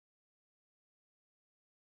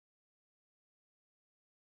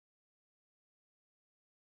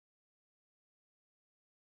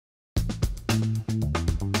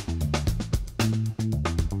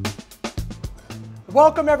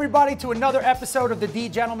Welcome, everybody, to another episode of the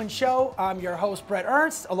DeGentlemen Show. I'm your host, Bret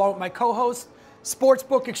Ernst, along with my co-host,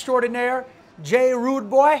 Sportsbook extraordinaire, Rood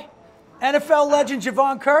boy, NFL legend,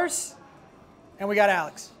 Jevon Kearse, and we got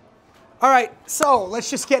Alex. All right, so let's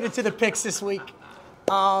just get into the picks this week.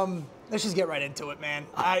 Let's just get right into it, man.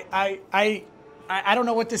 I don't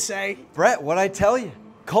know what to say. Bret, what'd I tell you?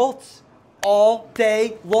 Colts all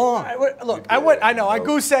day long. I know, I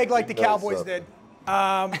goose egg like the Cowboys did.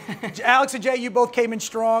 Alex and Jay, you both came in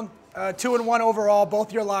strong. 2-1 overall.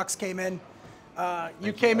 Both your locks came in.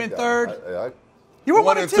 You came in third. You were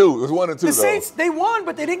 1-2. It was 1-2. The Saints, they won,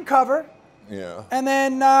 but they didn't cover. Yeah. And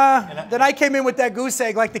then I came in with that goose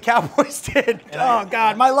egg like the Cowboys did. Oh,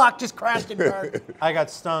 God, my lock just crashed and burned. I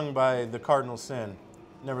got stung by the cardinal sin.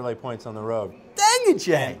 Never lay points on the road. Dang it,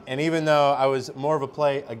 Jay. And even though I was more of a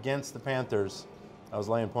play against the Panthers, I was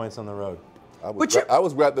laying points on the road. I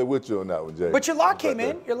was right there with you on that one, Jay. But your lock came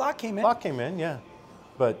in. Your lock came in. Lock came in, yeah.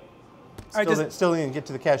 But still didn't get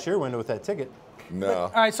to the cashier window with that ticket. No.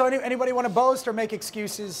 All right, so anybody want to boast or make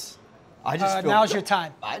excuses? Now's your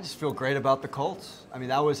time. I just feel great about the Colts. I mean,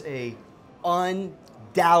 that was a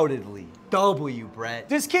undoubtedly W, Bret.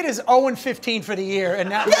 This kid is 0-15 for the year, and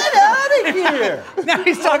now Get out of here! now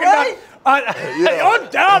he's talking about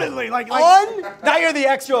undoubtedly. Now you're the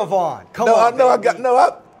extra. Jevon, come on.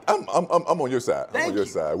 I'm on your side. I'm on your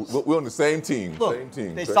side. We're on the same team. Look, same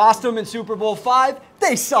team. they sauced him in Super Bowl V.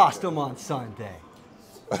 They sauced him on Sunday.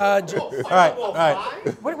 All right.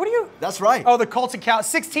 What are you? That's right. Oh, the Colts account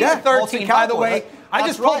 16-13. By the way, I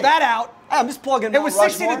just pulled that out. I'm just plugging. It was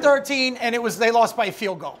 16-13, and they lost by a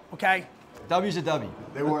field goal. Okay. W's a W.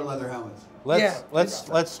 They wore leather helmets.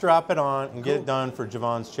 Let's drop it on and get it done for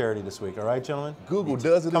Javon's charity this week. All right, gentlemen? Google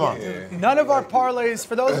does it again. None of our parlays,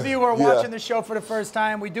 for those of you who are watching the show for the first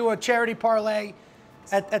time, we do a charity parlay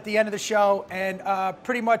at the end of the show, and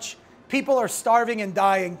pretty much people are starving and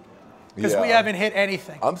dying because we haven't hit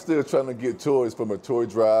anything. I'm still trying to get toys from a toy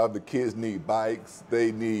drive. The kids need bikes.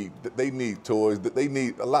 They need toys. They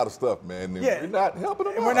need a lot of stuff, man. And we're not helping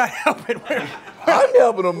them out. We're not helping. I'm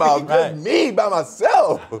helping them out. Just me by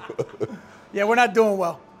myself. Yeah, we're not doing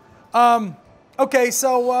well. Okay,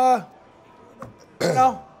 so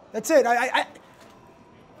that's it. I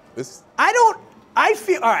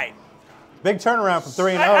feel all right. Big turnaround from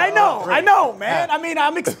 3-0. I know, man. I mean,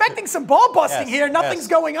 I'm expecting some ball busting here. Nothing's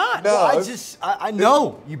going on. No, I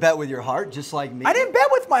know you bet with your heart, just like me. I didn't bet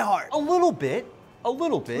with my heart. A little bit.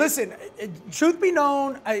 Listen, truth be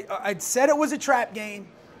known, I said it was a trap game,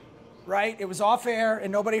 right? It was off air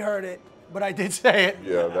and nobody heard it, but I did say it.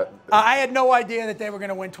 Yeah. I had no idea that they were going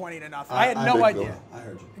to win 20-0. I had no idea. I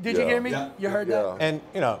heard you. Did you hear me? Yeah. You heard that? And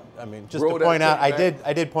just to point out, I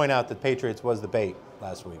did point out that Patriots was the bait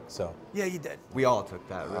last week. So Yeah, you did. We all took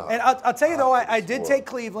that. Really. And I'll tell you though, I did take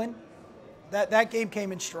Cleveland. That game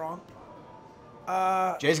came in strong.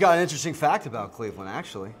 Jay's got an interesting fact about Cleveland,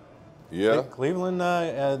 actually. Yeah. Cleveland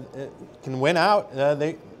can win out.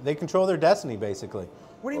 They control their destiny, basically.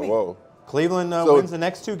 What do you mean? Whoa. Cleveland wins the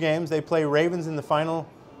next 2 games. They play Ravens in the final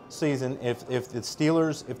season if the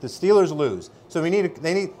Steelers lose. So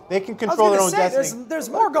they can control their own destiny. There's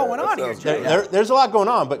more going on here, Jay. There's a lot going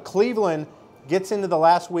on, but Cleveland gets into the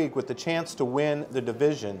last week with the chance to win the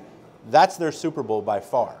division. That's their Super Bowl by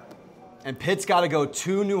far. And Pitt's got to go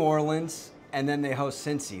to New Orleans, and then they host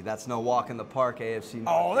Cincy. That's no walk in the park, AFC North.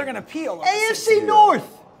 Oh, they're going to peel. AFC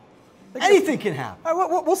North. Anything can happen. All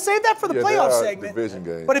right, we'll save that for the playoff segment. Division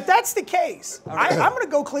games. But if that's the case, I'm going to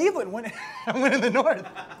go Cleveland winning the North.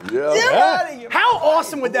 Yeah. How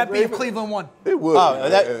awesome would that be if Cleveland won? It would.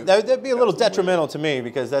 That'd be a little detrimental to me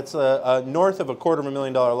because that's north of a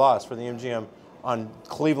 $250,000 loss for the MGM on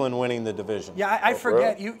Cleveland winning the division. Yeah, I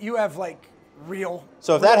forget. You have like real.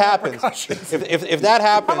 So if that happens, if that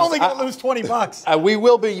happens, I'm only going to lose $20. We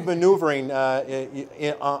will be maneuvering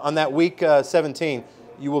on that week 17.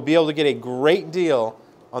 You will be able to get a great deal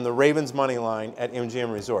on the Ravens money line at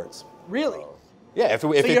MGM Resorts. Really? Yeah, if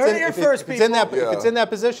it's in that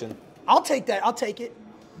position. I'll take that. I'll take it.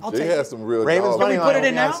 They have some real Ravens money line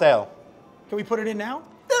will be on sale. Can we put it in now?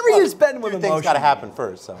 There is betting with emotion. Things got to happen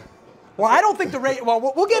first. So. Well, I don't think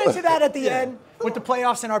we'll get into that at the end with the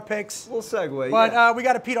playoffs and our picks. We'll segue. But we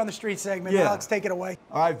got a Pete on the Street segment. Yeah. Alex, take it away.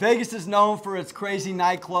 All right, Vegas is known for its crazy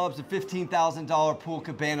nightclubs and $15,000 pool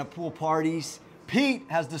cabana pool parties. Pete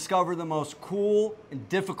has discovered the most cool and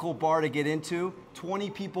difficult bar to get into. 20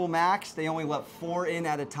 people max. They only let 4 in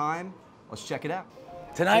at a time. Let's check it out.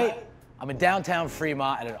 Tonight, I'm in downtown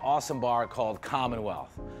Fremont at an awesome bar called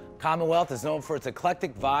Commonwealth. Commonwealth is known for its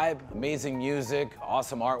eclectic vibe, amazing music,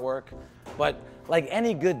 awesome artwork. But like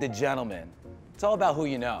any good DeGentleman, it's all about who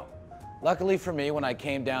you know. Luckily for me, when I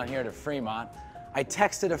came down here to Fremont, I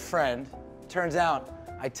texted a friend. Turns out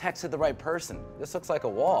I texted the right person. This looks like a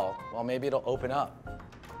wall. Well, maybe it'll open up.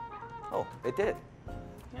 Oh, it did.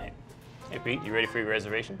 Hey, hey Pete, you ready for your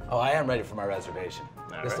reservation? Oh, I am ready for my reservation.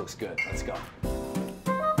 All This right. looks good. Let's go.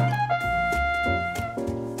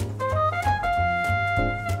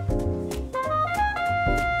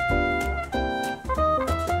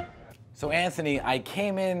 So Anthony, I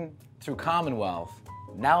came in through Commonwealth.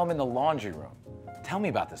 Now I'm in the laundry room. Tell me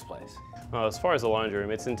about this place. Well, as far as the laundry room,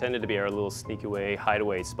 it's intended to be our little sneak away,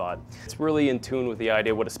 hideaway spot. It's really in tune with the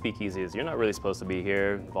idea of what a speakeasy is. You're not really supposed to be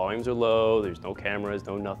here. Volumes are low, there's no cameras,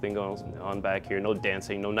 no nothing going on back here, no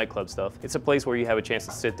dancing, no nightclub stuff. It's a place where you have a chance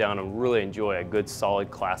to sit down and really enjoy a good, solid,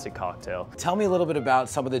 classic cocktail. Tell me a little bit about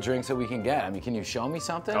some of the drinks that we can get. I mean, can you show me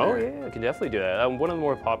something? Oh or? yeah, I can definitely do that. One of the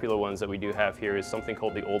more popular ones that we do have here is something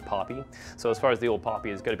called the Old Poppy. So as far as the Old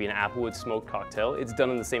Poppy, it's going to be an applewood smoked cocktail. It's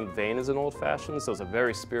done in the same vein as an old fashioned, so it's a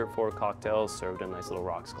very spirit-forward cocktail served in a nice little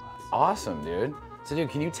rocks glass. Awesome, dude. So,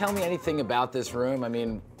 dude, can you tell me anything about this room? I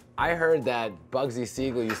mean, I heard that Bugsy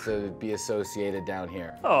Siegel used to be associated down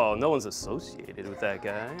here. Oh, no one's associated with that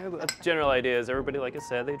guy. The general idea is everybody, like I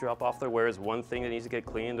said, they drop off their wares, one thing that needs to get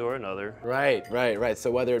cleaned or another. Right, right, right.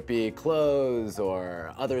 So whether it be clothes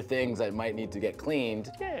or other things that might need to get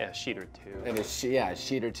cleaned. Yeah, a sheet or two. And a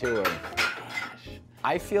sheet or two of cash.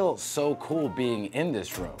 I feel so cool being in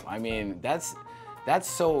this room. I mean, that's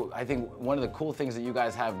so, I think one of the cool things that you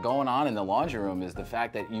guys have going on in the laundry room is the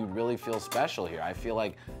fact that you really feel special here. I feel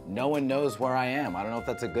like no one knows where I am. I don't know if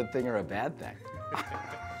that's a good thing or a bad thing.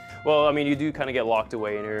 Well, I mean, you do kind of get locked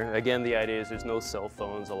away in here. Again, the idea is there's no cell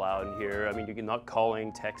phones allowed in here. I mean, you cannot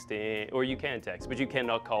calling, texting, or you can text, but you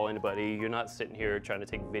cannot call anybody. You're not sitting here trying to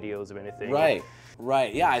take videos of anything. Right,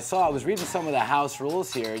 right. Yeah, I was reading some of the house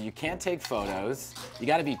rules here. You can't take photos. You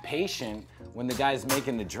got to be patient when the guy's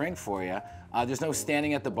making the drink for you. There's no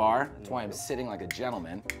standing at the bar. That's why I'm sitting like a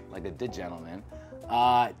gentleman, like a DeGentleman.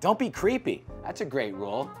 Don't be creepy. That's a great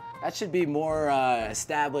rule. That should be more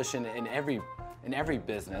established in every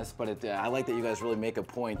business, but I like that you guys really make a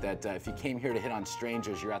point that if you came here to hit on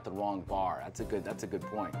strangers, you're at the wrong bar. That's a good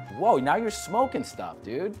point. Whoa, now you're smoking stuff,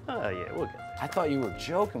 dude. Oh, yeah, we'll get there. I thought you were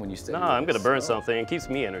joking when you said. No, I'm gonna burn something. It keeps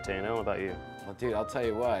me entertained. I don't know about you. Well, dude, I'll tell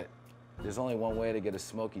you what. There's only one way to get a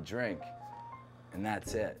smoky drink, and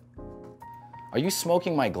that's it. Are you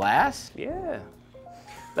smoking my glass? Yeah.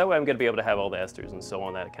 That way I'm gonna be able to have all the esters and so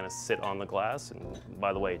on that kind of sit on the glass. And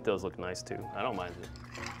by the way, it does look nice too. I don't mind it.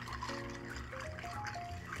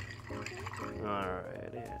 All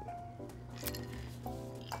right, in.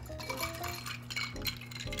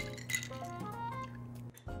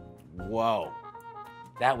 Whoa,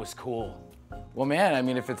 that was cool. Well, man, I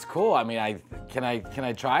mean, if it's cool, I mean, can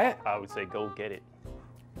I try it? I would say go get it.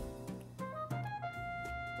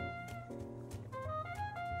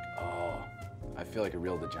 Oh, I feel like a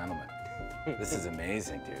real DeGentleman. This is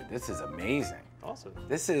amazing, dude. This is amazing. Awesome.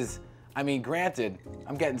 This is, I mean, granted,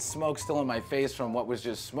 I'm getting smoke still in my face from what was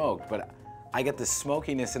just smoked, but I get the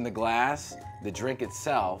smokiness in the glass, the drink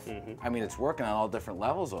itself. I mean, it's working on all different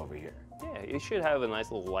levels over here. Yeah, it should have a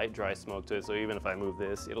nice little light, dry smoke to it, so even if I move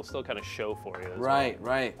this, it'll still kind of show for you as Right,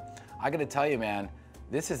 right. I gotta tell you, man,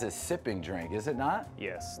 this is a sipping drink, is it not?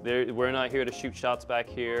 Yes, we're not here to shoot shots back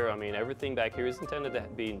here. I mean, everything back here is intended to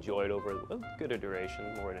be enjoyed over a good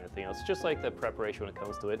duration more than anything else. Just like the preparation when it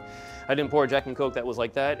comes to it. I didn't pour Jack and Coke that was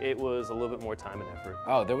like that. It was a little bit more time and effort.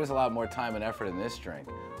 Oh, there was a lot more time and effort in this drink.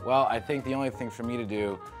 Well, I think the only thing for me to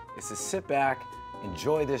do is to sit back,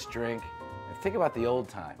 enjoy this drink, and think about the old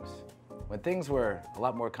times, when things were a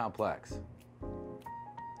lot more complex.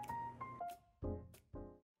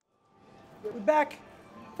 We're back.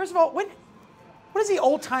 First of all, what is the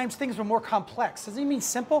old times things were more complex? Does it mean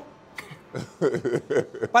simple?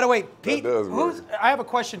 By the way, Pete, I have a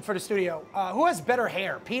question for the studio. Who has better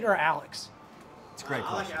hair, Pete or Alex? It's a great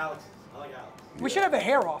question. I like Alex. We should have a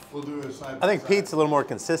hair off. We'll do it side I think Pete's a little more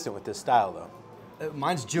consistent with this style, though.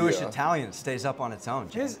 Mine's Jewish Italian. It stays up on its own.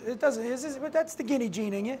 It doesn't. But that's the guinea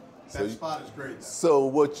gene in you. That spot is great. So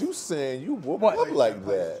what you saying? You woke up like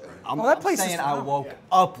that? I'm that place is saying I fun. woke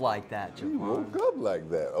up like that, You Jevon. woke up like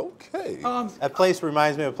that? Okay. That place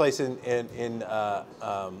reminds me of a place in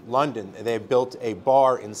London. They built a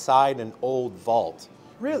bar inside an old vault.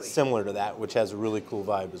 Really? Similar to that, which has a really cool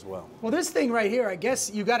vibe as well. Well, this thing right here, I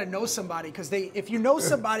guess you got to know somebody because if you know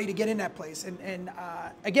somebody to get in that place, and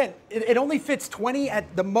again, it only fits 20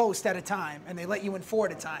 at the most at a time, and they let you in 4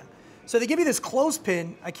 at a time. So they give you this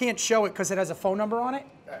clothespin. I can't show it because it has a phone number on it.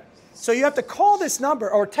 So you have to call this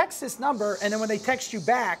number or text this number, and then when they text you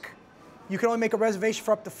back, you can only make a reservation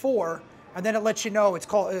for up to 4, and then it lets you know it's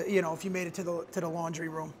called, if you made it to the laundry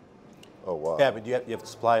room. Oh, wow. Yeah, but you have to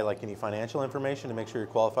supply like any financial information to make sure you're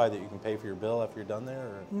qualified that you can pay for your bill after you're done there?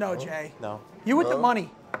 Or? No, Jay. No. You with the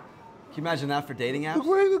money. Can you imagine that for dating apps?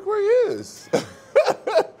 Look where he is.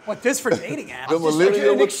 What, this for dating apps? The Just like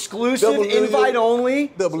an exclusive, invite only.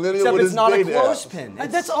 The millennial except with it's his not a dating clothespin.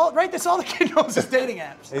 That's all, right? That's all the kid knows is dating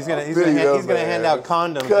apps. He's gonna Video, hand out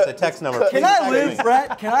condoms with a text number. Can I live,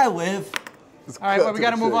 Brett? Can I live? All right, well, we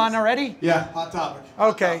got to move on already? Yeah, hot topic.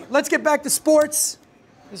 Okay, let's get back to sports.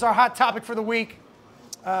 This is our hot topic for the week,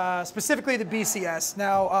 specifically the BCS.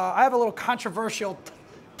 Now, I have a little controversial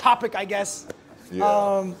topic, I guess,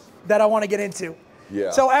 that I want to get into.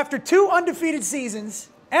 Yeah. So after 2 undefeated seasons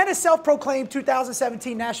and a self-proclaimed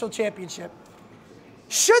 2017 national championship,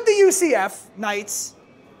 should the UCF Knights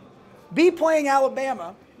be playing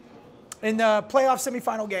Alabama in the playoff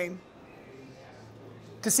semifinal game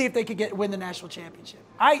to see if they could win the national championship?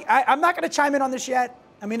 I'm not going to chime in on this yet.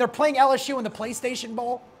 I mean, they're playing LSU in the PlayStation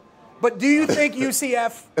Bowl. But do you think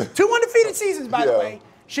UCF, 2 undefeated seasons, by the way,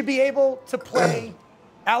 should be able to play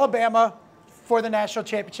Alabama for the national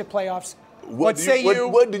championship playoffs? What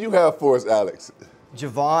do you have for us, Alex?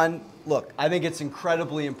 Jevon, look, I think it's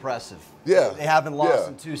incredibly impressive. Yeah. They haven't lost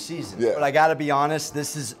in 2 seasons. Yeah. But I got to be honest,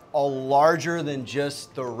 this is a larger than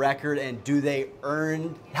just the record. And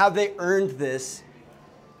have they earned this?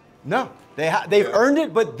 No. They've earned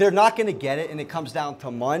it, but they're not going to get it. And it comes down to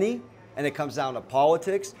money, and it comes down to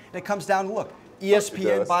politics, and it comes down to, look,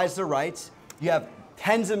 ESPN buys the rights. You have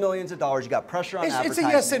tens of millions of dollars. You got pressure on advertising. It's a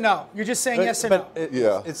yes and no. You're just saying yes and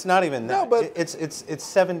no. It's not even that. No, but it's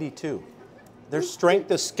 72. Their strength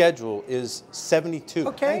of schedule is 72.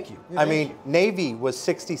 Okay. Thank you. I mean, Navy was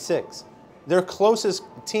 66. Their closest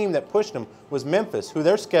team that pushed them was Memphis, who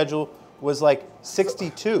their schedule was like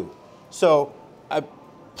 62. So,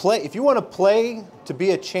 if you want to play to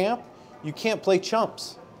be a champ, you can't play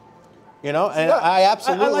chumps. You know, and I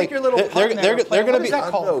absolutely. I like your little. They're going to be. They're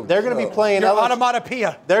going to be playing. Your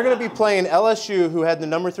onomatopoeia. They're going to be playing LSU, who had the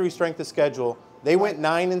number 3 strength of schedule. They went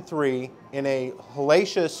 9-3 in a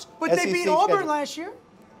hellacious. But SEC they beat Auburn schedule. last year.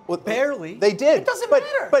 Well, barely. They did. It doesn't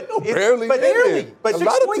matter. barely. But a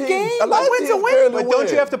lot of teams. A lot of win's a teams win. barely But don't win.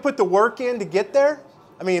 you have to put the work in to get there?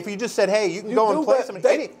 I mean, if you just said, "Hey, you can go and play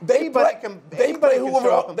somebody," They play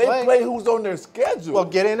who's on their schedule. Well,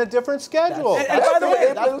 get in a different schedule. And by the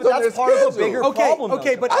way, that's part of the bigger problem.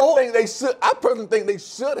 Okay, but I personally think they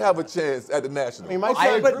should have a chance at the national. I mean,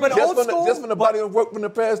 but old school. Just from the body of work from the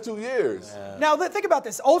past 2 years. Now think about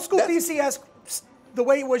this. Old school BCS, the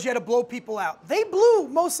way it was, you had to blow people out. They blew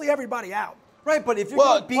mostly everybody out. Right, but if you're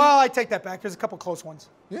Well, going to beat... I take that back. There's a couple close ones.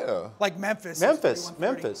 Yeah. Like Memphis. Memphis.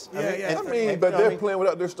 Yeah. I mean, but they're playing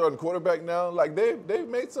without their starting quarterback now. Like they've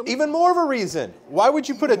made some. Even more of a reason. Why would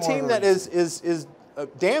you put a team that is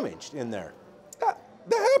damaged in there?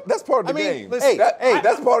 That's part of the game. Listen,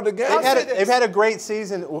 that's part of the game. They've had a great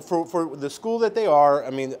season for the school that they are.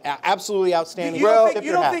 I mean, absolutely outstanding. You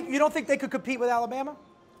don't think they could compete with Alabama?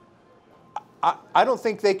 I don't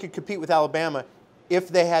think they could compete with Alabama if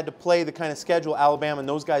they had to play the kind of schedule Alabama and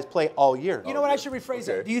those guys play all year. You know what? I should rephrase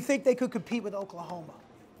that. Do you think they could compete with Oklahoma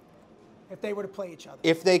if they were to play each other?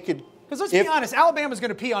 If they could. Because let's be honest, Alabama's going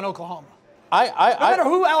to pee on Oklahoma. No no matter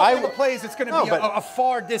who Alabama plays, it's going to be a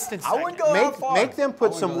far distance. I wouldn't go that far. Make them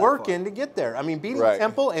put some work in to get there. I mean, beating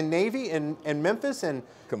Temple and Navy and Memphis and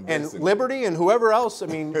Liberty and whoever else. I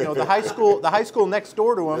mean, you know, the high school next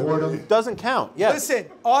door to them doesn't count. Yes.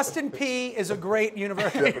 Listen, Austin Peay is a great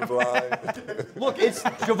university. Look, it's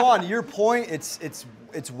Jevon. Your point. It's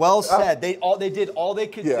well said. They did all they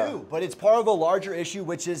could do, but it's part of a larger issue,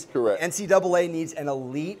 which is NCAA needs an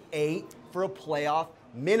Elite 8 for a playoff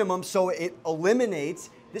minimum, so it eliminates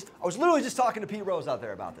this. I was literally just talking to Pete Rose out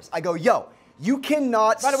there about this. I go, yo, you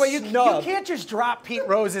cannot. By the way, you can't just drop Pete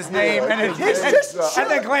Rose's name and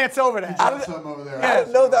then glance over that. I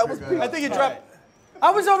didn't know that was Pete. I think you dropped.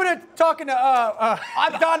 I was over there talking to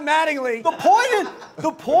Don Mattingly.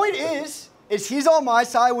 The point is he's on my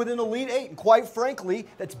side with an Elite 8, and quite frankly,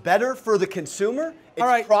 that's better for the consumer.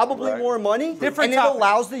 It's probably more money, and it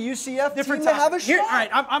allows the UCF team to have a shot. All right,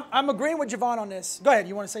 I'm agreeing with Jevon on this. Go ahead.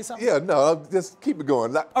 You want to say something? Yeah, no, just keep it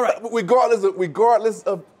going. All right. Regardless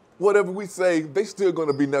of whatever we say, they're still going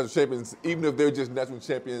to be national champions, even if they're just national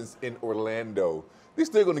champions in Orlando. They're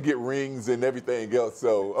still going to get rings and everything else.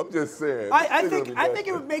 So I'm just saying. I think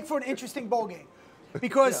it would make for an interesting bowl game.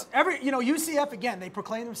 Because UCF again, they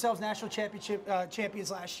proclaimed themselves national champions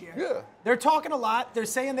last year. Yeah. They're talking a lot. They're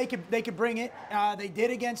saying they could bring it. They did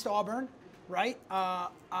against Auburn, right?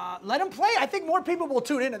 Let them play. I think more people will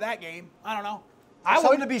tune into that game. I don't know.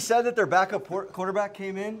 Something to be said that their backup quarterback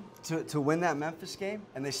came in to win that Memphis game,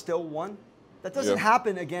 and they still won. That doesn't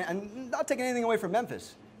happen again. And not taking anything away from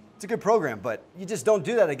Memphis. It's a good program, but you just don't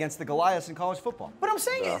do that against the Goliaths in college football. But I'm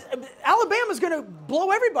saying Alabama's going to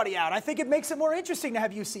blow everybody out. I think it makes it more interesting to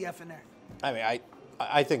have UCF in there. I mean,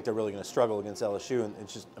 I think they're really going to struggle against LSU, and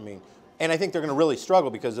it's just, I mean, and I think they're going to really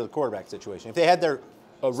struggle because of the quarterback situation. If they had their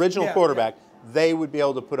original quarterback, they would be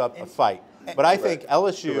able to put up a fight. But I think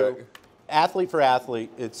LSU, athlete for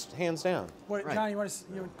athlete, it's hands down. What, John, you want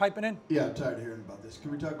to pipe it in? Yeah, I'm tired of hearing about this.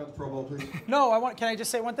 Can we talk about the Pro Bowl, please? No, can I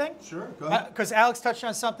just say one thing? Sure, go ahead. Because Alex touched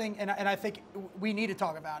on something, and I think we need to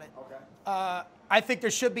talk about it. Okay. I think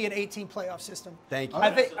there should be an 18 playoff system. Thank you.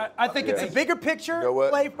 I think it's a bigger picture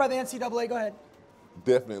play by the NCAA. Go ahead.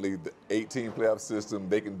 Definitely the 18 playoff system,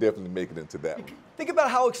 they can definitely make it into that one. Think about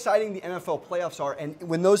how exciting the NFL playoffs are, and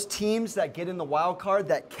when those teams that get in the wild card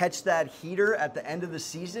that catch that heater at the end of the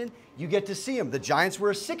season, you get to see them. The Giants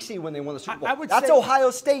were a 6 seed when they won the Super Bowl. That's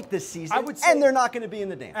Ohio State this season, and they're not going to be in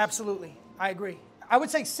the dance. Absolutely, I agree. I would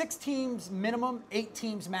say 6 teams minimum, 8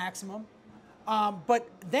 teams maximum. But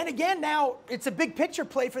then again, now it's a big picture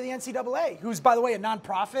play for the NCAA, who's, by the way, a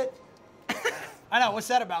nonprofit. I know, what's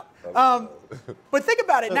that about? But think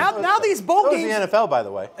about it. Now these bowl games. The NFL, by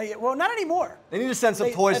the way. Well, not anymore. They need to send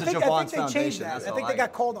some toys to Javon's Foundation. foundation. Changed that. I think they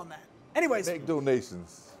got called on that. Anyways, Make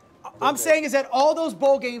donations. I'm saying is that all those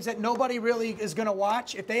bowl games that nobody really is going to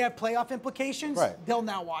watch, if they have playoff implications, they'll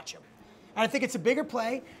now watch them. And I think it's a bigger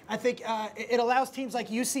play. I think it allows teams like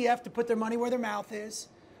UCF to put their money where their mouth is.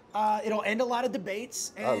 It'll end a lot of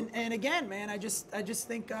debates. And again, man, I just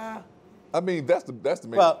think. I mean, that's the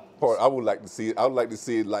main part. I would like to see it. I would like to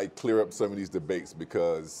see it like clear up some of these debates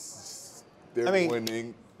because they're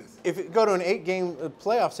winning. If it go to an 8-game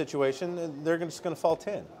playoff situation, they're just going to fall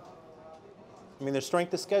 10. I mean, their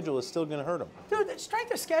strength of schedule is still going to hurt them. Dude, the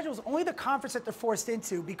strength of schedule is only the conference that they're forced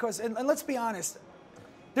into because, and let's be honest,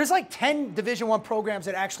 there's like 10 Division I programs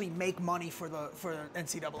that actually make money for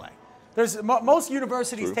NCAA. Most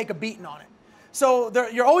universities take a beating on it. So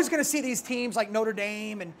you're always going to see these teams like Notre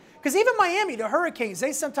Dame and because even Miami, the Hurricanes,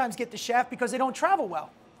 they sometimes get the shaft because they don't travel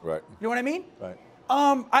well. Right. You know what I mean? Right.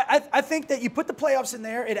 I think that you put the playoffs in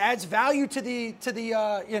there. It adds value to the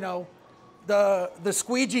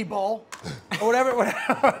squeegee bowl or whatever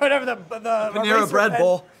the Panera Bread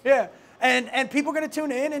Bowl. Yeah. And people are going to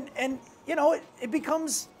tune in and it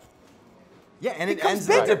becomes. Yeah, and it ends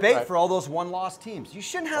the debate for all those one-loss teams. You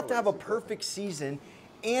shouldn't have to have a perfect season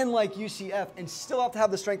and like UCF and still have to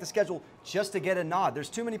have the strength of schedule just to get a nod. There's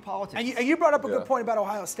too many politics. And you brought up a good point about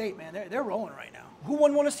Ohio State, man. They're rolling right now. Who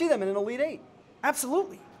wouldn't want to see them in an Elite Eight?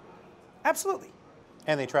 Absolutely. Absolutely.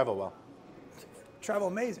 And they travel well. Travel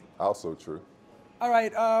amazing. Also true. All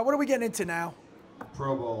right, what are we getting into now?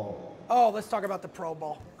 Pro Bowl. Oh, let's talk about the Pro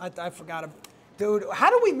Bowl. I forgot. Dude,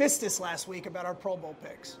 how did we miss this last week about our Pro Bowl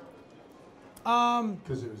picks?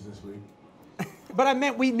 Because it was this week. But I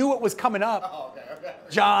meant we knew it was coming up. Oh, okay.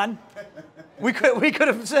 John, we could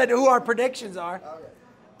have said who our predictions are.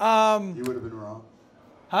 Okay. You would have been wrong.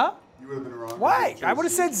 Huh? You would have been wrong. Why? I would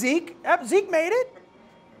have said Zeke. Zeke made it.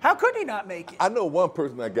 How could he not make it? I know one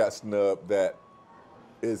person that got snubbed that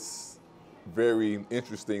is very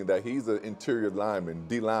interesting. That he's an interior lineman,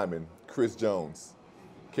 D lineman, Chris Jones,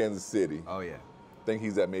 Kansas City. Oh yeah. I think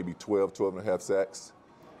he's at maybe 12 and a half sacks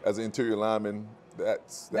as an interior lineman.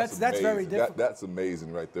 That's very difficult. That's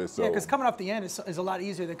amazing right there. So, yeah, because coming off the end is a lot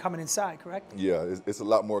easier than coming inside, correct? Yeah, it's a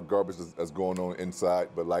lot more garbage that's going on inside.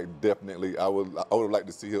 But like definitely, I would like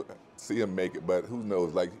to see him make it. But who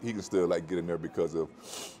knows? Like he can still like get in there because of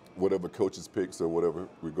whatever coaches picks or whatever,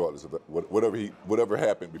 regardless of that, whatever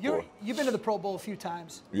happened before. You've been to the Pro Bowl a few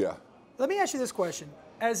times. Yeah. Let me ask you this question: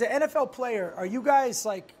 as an NFL player, are you guys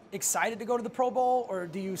like excited to go to the Pro Bowl, or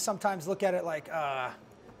do you sometimes look at it like,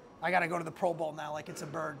 I got to go to the Pro Bowl now, like it's a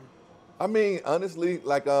burden? I mean, honestly,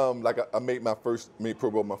 I made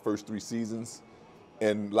Pro Bowl my first 3 seasons,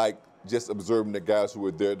 and like just observing the guys who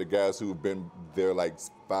were there, the guys who've been there like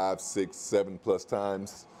 5, 6, 7+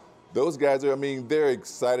 times. Those guys are, I mean, they're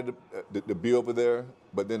excited to be over there,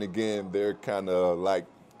 but then again, they're kind of,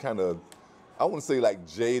 I wouldn't say like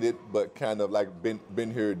jaded, but kind of like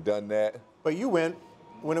been here, done that. But you went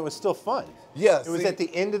when it was still fun. Yes. It was at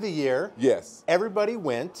the end of the year. Yes. Everybody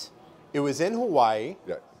went. It was in Hawaii.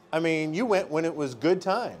 Yeah. I mean, you went when it was good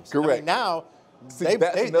times. Correct. I mean, now they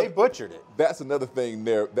butchered it. That's another thing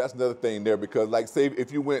there. Because, like, say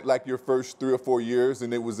if you went like your first 3 or 4 years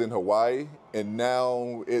and it was in Hawaii, and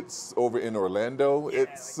now it's over in Orlando,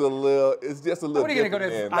 it's just a little. What are you gonna go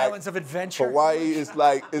to islands of adventure? Hawaii is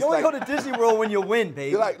like you only go to Disney World when you win,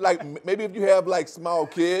 baby. Like maybe if you have like small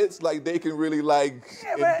kids, like they can really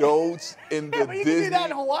indulge in the but you Disney. can do that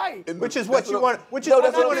in Hawaii. Which is what you want. Which is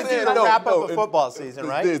what you want to do to wrap up a football season,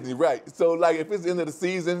 right? Disney, right? So like if it's the end of the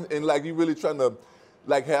season and like you really trying to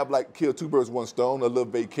like have like kill two birds with one stone, a little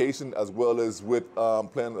vacation as well as with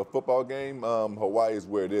playing a football game. Hawaii is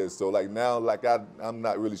where it is. So like now, like I'm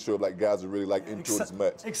not really sure if like guys are really like into it as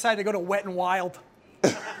much. Excited to go to Wet and Wild.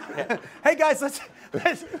 Hey guys, let's.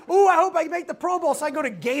 Ooh, I hope I make the Pro Bowl so I go to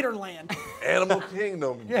Gatorland. Animal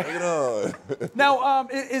Kingdom, bring it on. Now,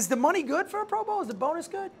 is the money good for a Pro Bowl? Is the bonus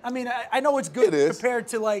good? I mean, I know it's good compared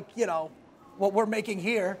to like what we're making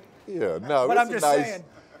here. Yeah, no, but I'm just saying.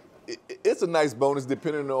 It's a nice bonus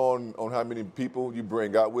depending on how many people you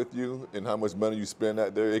bring out with you and how much money you spend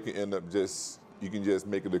out there. It can end up you can just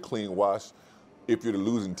make it a clean wash if you're the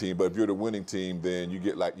losing team. But if you're the winning team, then you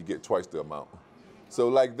get twice the amount. So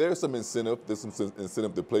like there's some incentive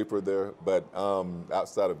to play for there. But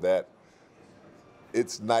outside of that,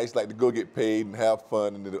 it's nice like to go get paid and have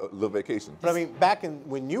fun and a little vacation. But I mean, back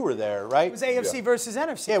when you were there, right? It was AFC versus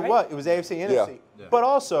NFC. Yeah, right? It was AFC and NFC. Yeah. But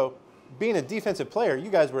also, being a defensive player, you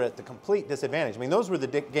guys were at the complete disadvantage. I mean, those were the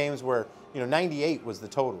games where 98 was the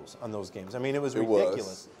totals on those games. I mean, it was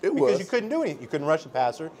ridiculous. Because you couldn't do anything. You couldn't rush the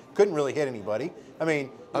passer. Couldn't really hit anybody. I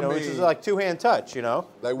mean, it's just like two-hand touch.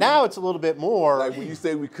 Like now it's a little bit more. Like when you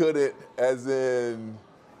say we couldn't, as in.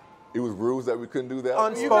 It was rules that we couldn't do that.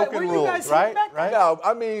 Unspoken rules, right? No,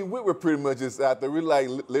 I mean, we were pretty much just out there. We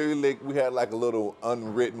literally we had like a little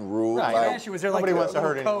unwritten rule. Right. Like, was there like nobody wants to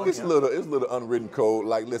hurt anyone. It's a little unwritten code.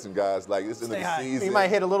 Like, listen, guys, like it's in the season. You might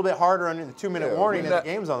hit a little bit harder under the 2-minute warning and the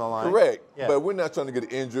game's on the line. Correct. Yeah. But we're not trying to get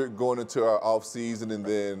injured going into our off season and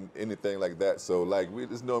then anything like that. So like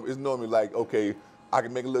it's normally like, okay, I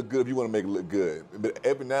can make it look good if you want to make it look good. But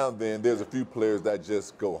every now and then, there's a few players that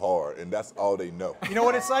just go hard, and that's all they know. You know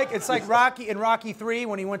what it's like? It's like Rocky in Rocky 3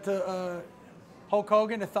 when he went to Hulk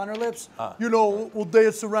Hogan to Thunder Lips. We'll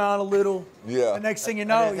dance around a little. Yeah. The next thing you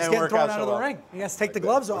know, he's getting thrown out of the ring. He has to take the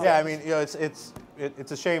gloves off. Yeah, I mean,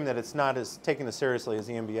 it's a shame that it's not as taken as seriously as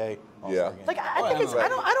the NBA. Yeah. Like I think it's. I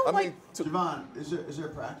don't like. Jevon, is there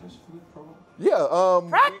practice for the Pro Bowl? Yeah.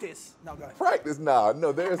 Practice? No, go ahead. Practice? Nah.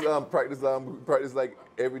 No, there's practice. Practice like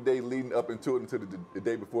every day leading up into it until the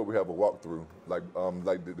day before we have a walkthrough. Like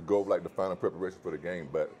the goal of like the final preparation for the game.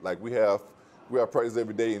 But like we have practice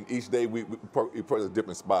every day, and each day we practice at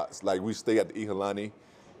different spots. Like we stay at the Ihalani.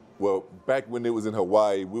 Well, back when it was in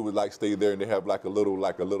Hawaii, we would like stay there, and they have like a little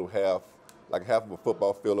half of a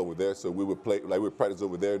football field over there. So we would practice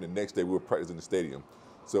over there, and the next day we would practice in the stadium.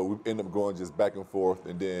 So we end up going just back and forth,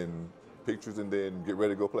 and then pictures, and then get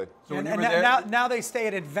ready to go play. So and now they stay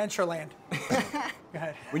at Adventureland. Go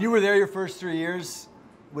ahead. When you were there your first 3 years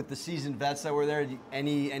with the seasoned vets that were there,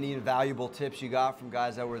 any invaluable tips you got from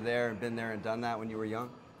guys that were there and been there and done that when you were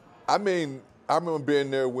young? I mean, I remember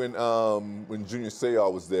being there when Junior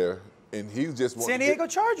Seau was there, and he just wanted San Diego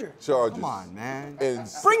Chargers. Come on, man. And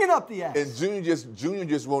bring it up the ass. And Junior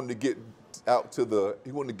just wanted to get out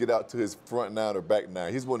to his front nine or back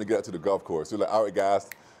nine. He's wanting to get out to the golf course. So like, all right, guys,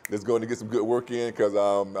 let's go and get some good work in because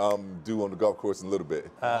I'm due on the golf course in a little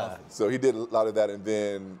bit. So he did a lot of that, and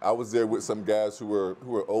then I was there with some guys who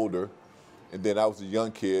were older, and then I was a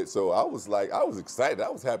young kid. So I was excited. I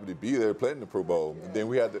was happy to be there playing the Pro Bowl. And then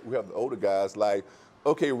we have the older guys like,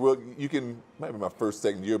 okay, Rood, you can, might be my first,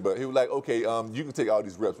 second year, but he was like, okay, you can take all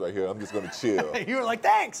these reps right here. I'm just going to chill. You were like,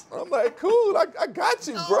 thanks. I'm like, cool, I got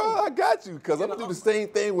you, bro. I got you, because I'm going to do the same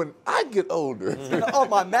thing when I get older. Oh,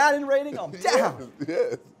 my Madden rating, I'm down.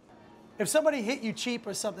 Yes. If somebody hit you cheap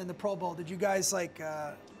or something in the Pro Bowl, did you guys like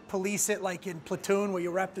police it like in Platoon where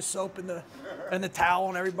you wrap the soap in the towel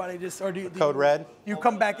and everybody just, or do you Code Red? You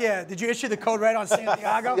come back, yeah. Did you issue the Code Red on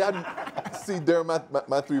Santiago? Yeah, see, during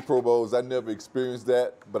my 3 Pro Bowls, I never experienced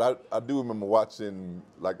that, but I do remember watching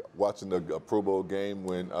a Pro Bowl game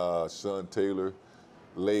when Sean Taylor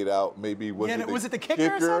laid out was it the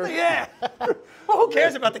kicker or something? Yeah. Well, who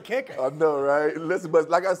cares about the kicker? I know, right? Listen, but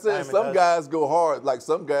like I said, some guys go hard. Like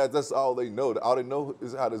some guys, that's all they know. All they know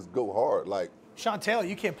is how to go hard. Like Sean Taylor,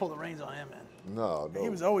 you can't pull the reins on him, man. No. He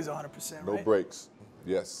was always 100%, No right? breaks.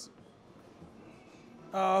 Yes.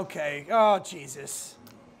 Okay. Oh, Jesus.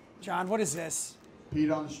 John, what is this?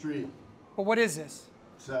 Pete on the street. Well, what is this?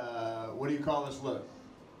 It's, what do you call this look?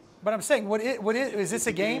 But I'm saying, what is this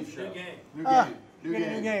a game? New game.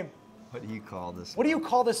 New game. What do you call this? What do you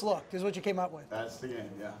call this look? This is what you came up with. That's the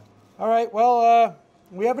game, yeah. All right, well,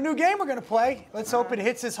 we have a new game we're going to play. Let's hope it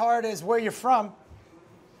hits as hard as where you're from.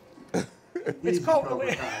 It's called.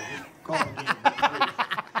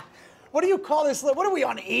 What do you call this look? What are we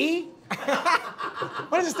on, E?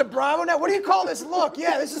 What is this, the Bravo now? What do you call this look?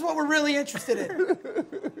 Yeah, this is what we're really interested in.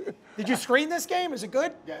 Did you screen this game? Is it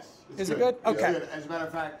good? Yes. Is it good? Okay. It's good. As a matter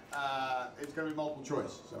of fact, it's going to be multiple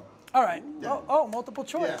choice. So. All right. Yeah. Oh, multiple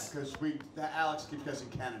choice. Yeah, because Alex keeps guessing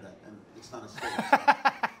Canada, and it's not a state.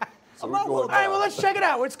 So I'm we're not going well- All right, well, down. let's check it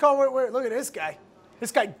out. What's called? Look at this guy.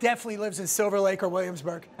 This guy definitely lives in Silver Lake or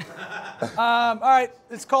Williamsburg. All right,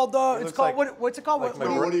 it's called. It's called. What's it called?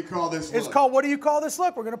 What do you call this? It's look? called. What do you call this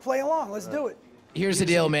look? We're gonna play along. Let's do it. Here's the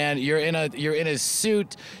deal, man. You're in a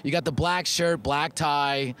suit. You got the black shirt, black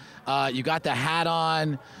tie. You got the hat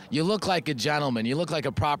on. You look like a gentleman. You look like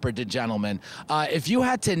a proper gentleman. If you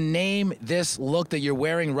had to name this look that you're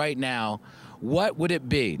wearing right now, what would it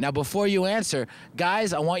be? Now, before you answer,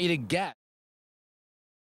 guys, I want you to guess.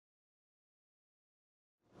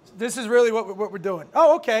 This is really what we're doing.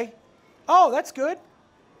 Oh, okay. Oh, that's good.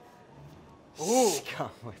 Ooh.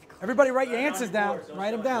 Everybody write your answers down.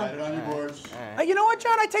 Write them Write it down. on your boards. Hey, you know what,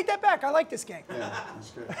 John? I take that back. I like this game. Yeah,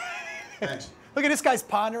 that's good. Thanks. Look at this guy's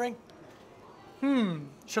pondering.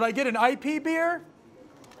 Should I get an IP beer?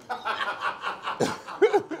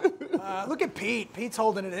 Look at Pete. Pete's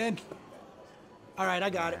holding it in. All right, I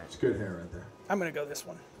got it. It's good hair right there. I'm going to go this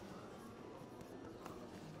one.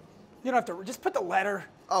 You don't have to. Just put the letter.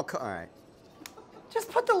 Oh, all right.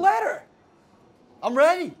 Just put the letter. I'm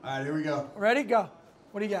ready. All right, here we go. Ready? Go.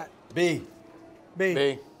 What do you got? B.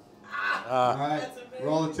 B. All right,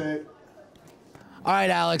 roll the tape. All right,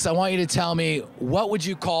 Alex, I want you to tell me, what would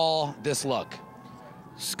you call this look?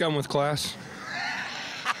 Scum with class.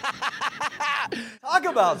 Talk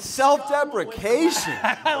about self-deprecation.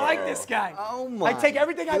 I like this guy. Oh my I take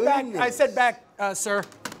everything I back. I said back, sir.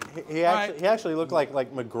 He actually looked like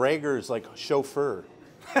McGregor's like chauffeur.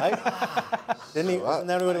 Right? Isn't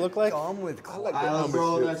that what it looked like? I'm with All right, let's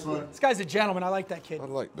roll the next one. This guy's a gentleman. I like that kid. I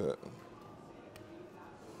like that.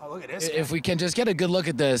 Oh, look at this guy. If we can just get a good look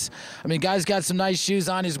at this. I mean, guy's got some nice shoes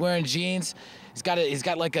on. He's wearing jeans. He's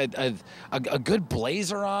got like a good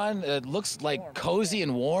blazer on. It looks like cozy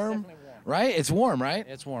and warm, right? It's warm, right?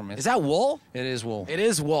 It's warm. Is that wool? It is wool. It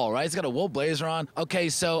is wool, right? He's got a wool blazer on. Okay,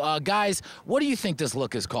 so guys, what do you think this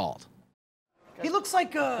look is called? He looks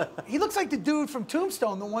like the dude from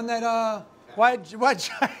Tombstone, the one that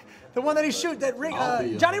the one that he shoot that ring,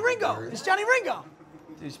 Johnny Ringo. It's Johnny Ringo.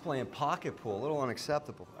 He's playing pocket pool. A little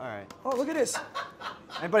unacceptable. All right. Oh, look at this.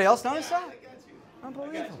 Anybody else notice that?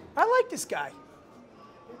 Unbelievable. I like this guy.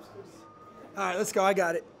 All right, let's go. I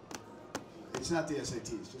got it. It's not the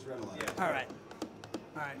SATs, just read a letter. All right.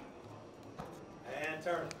 All right. And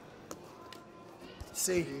turn.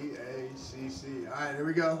 C. C-A-C-C. All right, here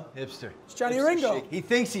we go. Hipster. It's Johnny Ringo. He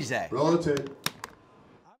thinks he's A. Roll the tape.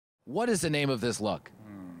 What is the name of this look?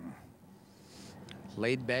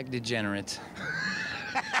 Laid back degenerate.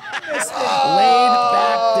 Laid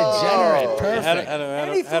back degenerate. Perfect. How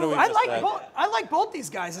do we miss that? I like both these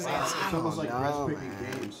guys' answers. It's almost like Brett's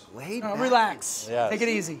picking games. Laid No, back. relax. Yes. Take it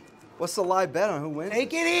easy. What's the live bet on who wins?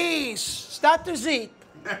 Take it easy. Start the seat.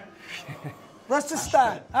 Let's just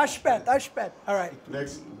start. Ashpet. All right.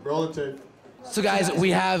 Next, roll the tape. So guys,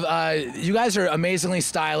 we have, you guys are amazingly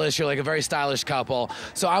stylish. You're like a very stylish couple.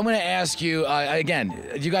 So I'm gonna ask you,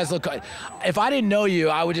 again, you guys look, if I didn't know you,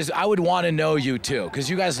 I would wanna know you too, because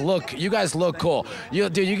you guys look cool.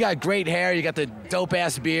 Dude, you got great hair, you got the dope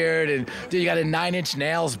ass beard, and dude, you got a 9-inch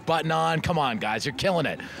nails button on. Come on, guys, you're killing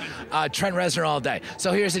it. Trent Reznor all day.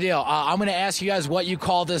 So here's the deal. I'm gonna ask you guys what you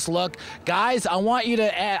call this look. Guys, I want you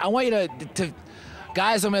to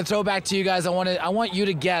guys, I'm gonna throw back to you guys. I want you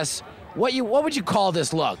to guess, what would you call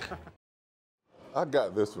this look? I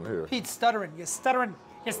got this one here. Pete's stuttering. You're stuttering,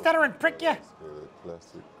 prick you.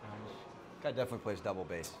 Plastic. Guy definitely plays double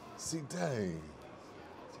bass. See, dang.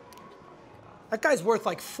 That guy's worth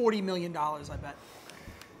like $40 million, I bet.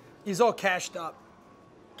 He's all cashed up.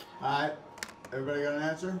 All right, everybody got an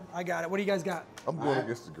answer? I got it. What do you guys got? I'm going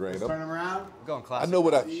against the grain. Let's turn them around. I'm going I classic. know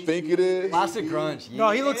what I think it is. Classic grunge. No,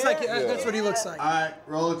 he looks like Yeah. that's what he looks like. All right,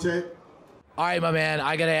 roll the tape. All right, my man,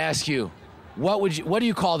 I gotta ask you, what do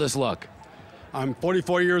you call this look? I'm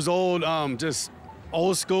 44 years old, just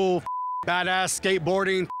old school, badass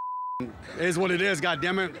skateboarding. Is what it is,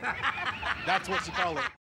 goddammit. That's what you call it.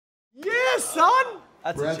 Yeah, son.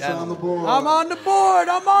 That's a Brett's gentleman. on the board. I'm on the board.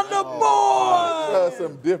 Try board.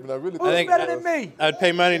 something different. I really Who's think. better than me? I'd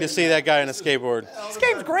pay money to see that guy on a skateboard. This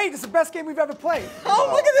game's great. It's the best game we've ever played. Oh,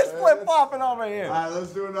 look at this flip flopping over here. All right,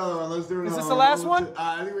 let's do another one. Let's do another one. this the last Roll one? tape.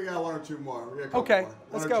 I think we got one or two more. We got a couple Okay, more.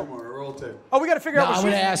 let's One or go. two more. Roll tape. Oh, we got to figure Now, out what I'm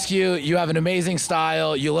gonna shoes- ask you, you have an amazing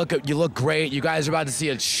style, you look great, you guys are about to see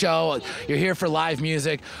a show, you're here for live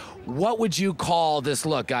music. What would you call this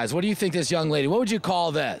look, guys? What do you think this young lady, what would you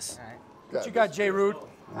call this? What you got, J. Rood? All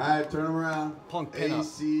right, turn them around. Punk pinup.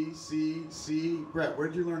 A-C-C-C. Brett, where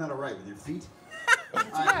did you learn how to write? With your feet? What's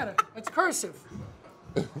the matter? It's cursive.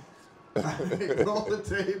 Roll the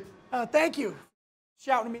tape. Thank you.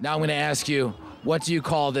 Shouting at me. Now I'm gonna ask you, what do you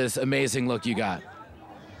call this amazing look you got?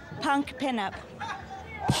 Punk pinup.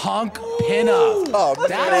 Punk pinup. Oh,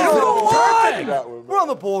 That is perfect. that one, We're on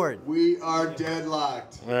the board. We are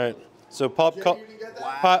deadlocked. All right. So pop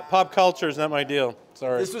culture is not my deal.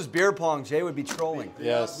 Sorry. This was beer pong. Jay would be trolling. The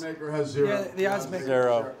Yes. odds maker has 0. Yeah, the odds maker.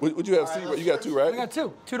 0. Would you have Steve? You got 2, right? I got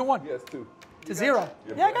 2. 2 to 1. Yes, 2. To 0.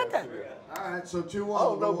 Yeah, I got that. All right, so 2-1.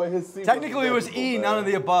 Oh no, but his seat Technically, it was E, none of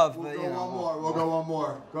the above. We'll But, go you know. one more. We'll go one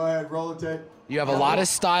more. Go ahead, roll the tape. You have a lot of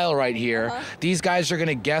style right here. These guys are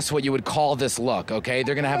gonna guess what you would call this look, okay?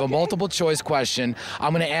 They're gonna have a multiple choice question.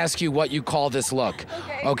 I'm gonna ask you what you call this look.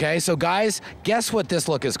 Okay, so guys, guess what this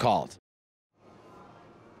look is called.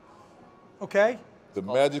 Okay. The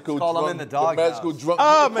magical call them drunk. in the doghouse. magical drunk.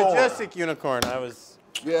 Oh, unicorn. majestic unicorn. I was.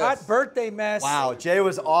 Yes. Hot birthday mess. Wow, Jay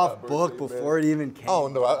was off book before it even came. Oh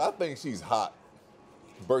no, I think she's hot.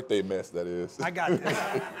 Birthday mess, that is. I got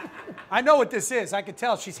this. I know what this is. I can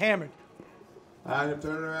tell she's hammered. All right, I'm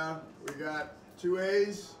turning around. We got 2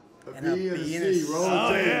 A's, a And a B, and a B and a C. C. Roll the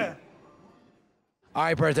tape. Yeah. All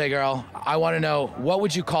right, birthday girl, I wanna know, what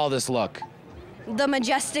would you call this look? The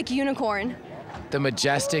majestic unicorn. The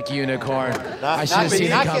majestic unicorn. I should have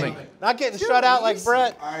seen it coming. Not getting shut out like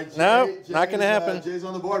Brett. All right, Jay, No, Jay's, not going to happen. Jay's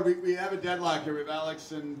on the board. We have a deadlock here. We have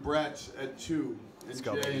Alex and Brett at 2. And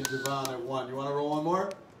go, Jay baby. and Jevon at 1. You want to roll one more?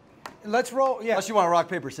 Let's roll. Yeah. Unless you want to rock,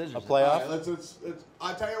 paper, scissors. A All playoff? right, let's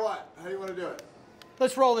I'll tell you what. How do you want to do it?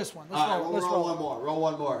 Let's roll this one. Let's All right, roll. we'll Let's roll roll. one more. Roll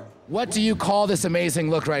one more. What do you call this amazing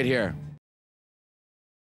look right here?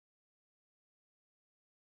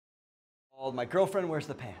 Oh, my girlfriend wears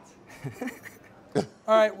the pants. All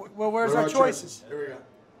right. Well, where's What are our choices? Here we go.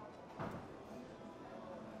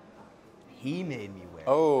 He made me wear.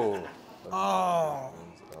 Oh. Oh.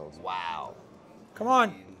 Wow. Come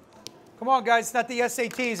on. Come on, guys. It's not the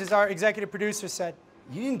SATs, as our executive producer said.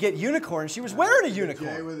 You didn't get unicorn. She was wearing a Jay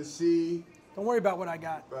unicorn. with a C. Don't worry about what I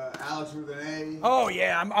got. Alex with an A. Oh,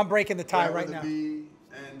 yeah. I'm breaking the tie Brett right with a now. B,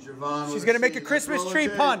 and Jevon with She's a going to make C. a Let's Christmas roll the tree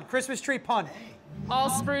tape. pun. Christmas tree pun. All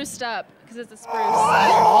spruced up, because it's a spruce.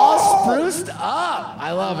 All spruced up.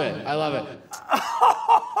 I love it. I love it.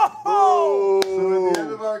 So at the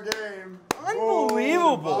end of our game,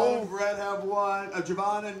 Unbelievable. Jevon and Brett have 1.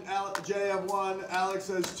 Jevon and Jay have 1. Alex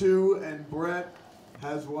has 2, and Brett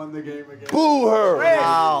has won the game again. Boo her.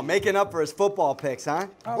 Wow, making up for his football picks, huh?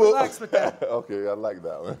 Oh, relax with that. Okay, I like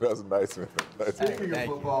that one. That's a nice one. Nice one. Speaking of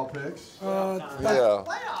football picks, Yeah.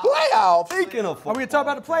 Playoffs. Speaking of Are football. we going to talk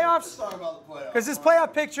about the playoffs? talk about the playoffs. Because this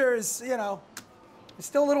playoff picture is, you know, it's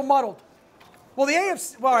still a little muddled. Well, the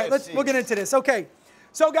AFC. Well, all right, we'll get into this. Okay.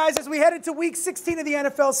 So, guys, as we head into Week 16 of the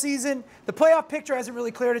NFL season, the playoff picture hasn't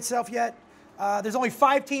really cleared itself yet. There's only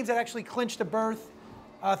 5 teams that actually clinched a berth.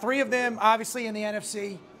 3 of them, obviously, in the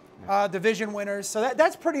NFC, division winners. So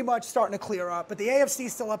that's pretty much starting to clear up. But the AFC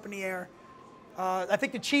is still up in the air. I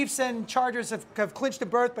think the Chiefs and Chargers have clinched a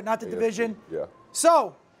berth, but not the division. Yeah.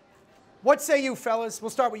 So, what say you, fellas?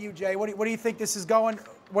 We'll start with you, Jay. What do you think this is going?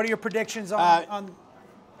 What are your predictions on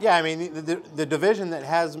Yeah, I mean, the division that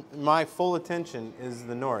has my full attention is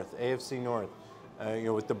the North, AFC North.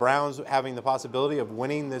 With the Browns having the possibility of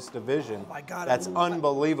winning this division, my God, that's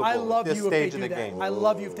unbelievable I love at this you if they stage do of the that. game. I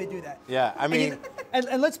love you if they do that. Yeah, I mean,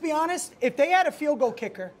 and let's be honest, if they had a field goal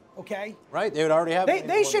kicker, okay, right? They would already have.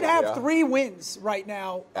 they should have Yeah. 3 wins right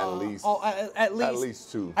now. At least. At least. At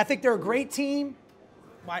least 2. I think they're a great team.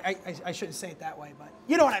 I shouldn't say it that way, but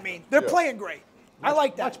you know what I mean. They're playing great. I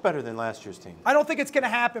like that. Much better than last year's team. I don't think it's going to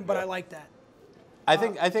happen, but I like that. I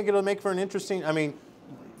think it'll make for an interesting. I mean,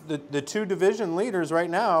 the 2 division leaders right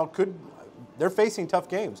now they're facing tough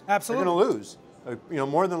games. Absolutely. They're going to lose.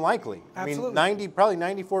 More than likely. Absolutely. I mean, probably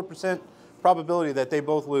 94% probability that they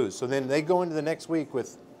both lose. So then they go into the next week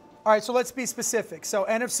with. All right, so let's be specific. So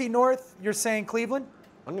NFC North, you're saying Cleveland?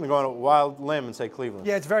 I'm going to go on a wild limb and say Cleveland.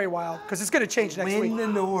 Yeah, it's very wild because it's going to change next week. Win the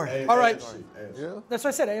North. All right. Yeah. That's what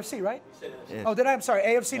I said, AFC, right? Yeah. Oh, did I? I'm sorry.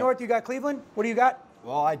 AFC North, you got Cleveland? What do you got?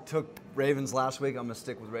 Well, I took Ravens last week. I'm going to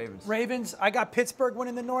stick with Ravens. Ravens. I got Pittsburgh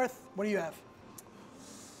winning the North. What do you have?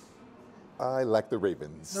 I like the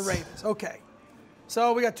Ravens. The Ravens. Okay.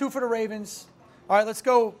 So we got 2 for the Ravens. All right, let's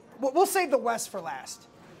go. We'll save the West for last.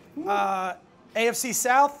 AFC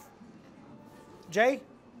South. Jay?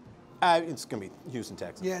 It's going to be Houston,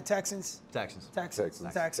 Texans. Yeah, Texans. Texans.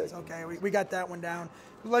 Texans. Okay, we got that one down.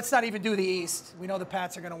 Let's not even do the East. We know the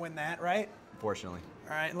Pats are going to win that, right? Unfortunately.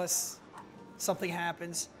 All right, unless something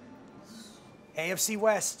happens. AFC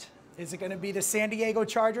West. Is it going to be the San Diego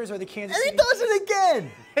Chargers or the Kansas City? And he does it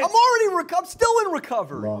again. I'm still in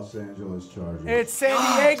recovery. Los Angeles Chargers. It's San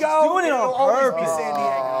Diego. doing it on It'll always be purpose. San Diego.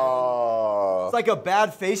 Oh. It's like a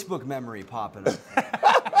bad Facebook memory popping up.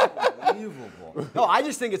 Unbelievable. No, I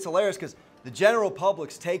just think it's hilarious because The general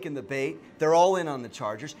public's taking the bait. They're all in on the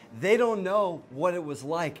Chargers. They don't know what it was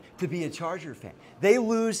like to be a Charger fan. They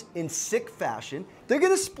lose in sick fashion. They're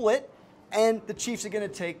going to split, and the Chiefs are going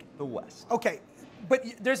to take the West. Okay, but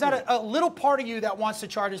there's not a little part of you that wants the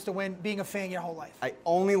Chargers to win, being a fan your whole life. I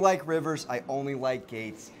only like Rivers. I only like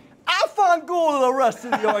Gates. I found goal to the rest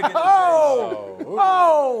of the organization.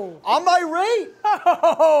 I'm irate.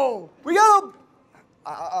 We got to...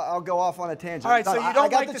 I'll go off on a tangent. All right, so you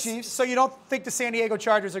don't like the Chiefs. So you don't think the San Diego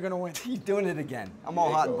Chargers are going to win? He's doing it again. I'm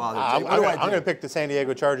all hot and bothered. I'm going to pick the San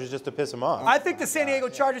Diego Chargers just to piss them off. I think the San Diego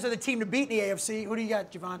Chargers are the team to beat in the AFC. Who do you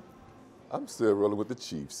got, Jevon? I'm still rolling with the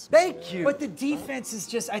Chiefs. Thank you. But the defense is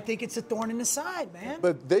just, I think it's a thorn in the side, man.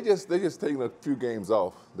 But they just taking a few games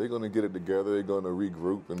off. They're going to get it together. They're going to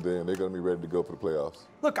regroup, and then they're going to be ready to go for the playoffs.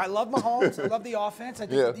 Look, I love Mahomes. I love the offense. I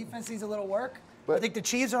think the defense needs a little work. But I think the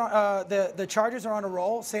Chiefs are the Chargers are on a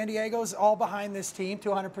roll. San Diego's all behind this team,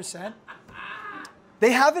 200%.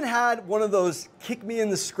 They haven't had one of those kick me in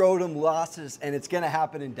the scrotum losses, and it's going to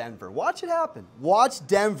happen in Denver. Watch it happen. Watch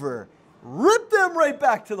Denver rip them right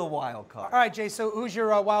back to the wild card. All right, Jay, so who's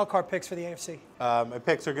your wild card picks for the AFC? My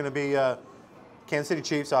picks are going to be Kansas City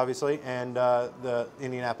Chiefs, obviously, and the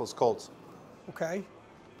Indianapolis Colts. Okay.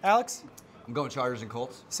 Alex? I'm going Chargers and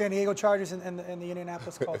Colts. San Diego Chargers and the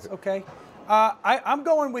Indianapolis Colts. Okay. I'm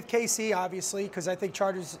going with KC, obviously, because I think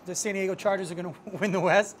the San Diego Chargers are going to win the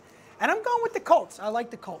West. And I'm going with the Colts. I like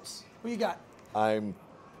the Colts. Who you got? I'm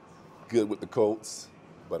good with the Colts,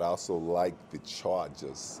 but I also like the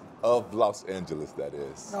Chargers of Los Angeles, that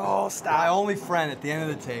is. Oh, stop. My only friend at the end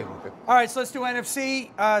of the table. All right, so let's do NFC.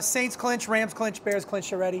 Saints clinch, Rams clinch, Bears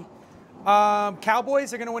clinch already.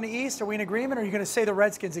 Cowboys are going to win the East. Are we in agreement, or are you going to say the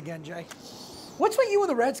Redskins again, Jay? What's with you and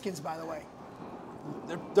the Redskins, by the way?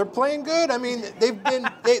 They're playing good. I mean,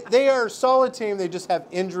 they are a solid team. They just have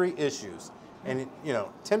injury issues. And,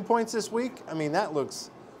 10 points this week, I mean,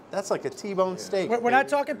 that's like a T-bone steak. We're not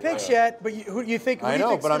talking picks yet, but who do you think? I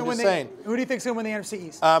know, but I'm just saying. Who do you think's going to win the NFC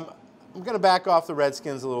East? I'm going to back off the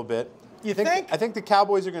Redskins a little bit. You think? I think the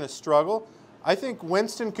Cowboys are going to struggle. I think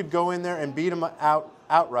Winston could go in there and beat them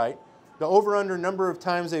outright. The over-under number of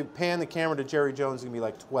times they pan the camera to Jerry Jones is going to be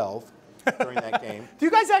like 12 during that game. Do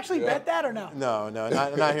you guys actually bet that or no? No,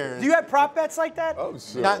 not here. Do you have prop bets like that? Oh,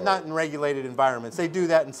 sure. Not in regulated environments. They do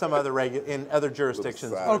that in some other in other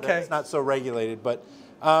jurisdictions. Okay. It's not so regulated, but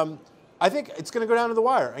I think it's going to go down to the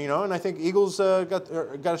wire. And I think Eagles got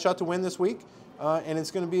a shot to win this week, and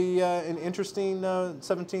it's going to be an interesting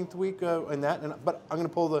 17th week in that. But I'm going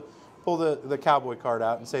to pull the Cowboy card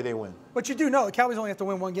out and say they win. But you do know the Cowboys only have to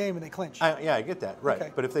win one game and they clinch. Yeah, I get that. Right.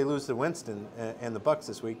 Okay. But if they lose to Winston and the Bucks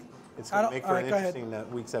this week, it's going to make for an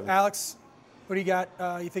interesting Week 7. Alex, what do you got?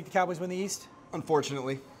 You think the Cowboys win the East?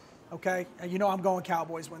 Unfortunately. Okay. I'm going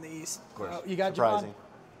Cowboys win the East. Of course. You got surprising.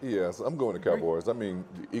 Yes, I'm going to Cowboys. I mean,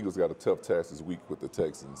 the Eagles got a tough task this week with the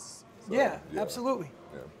Texans. So, yeah, absolutely.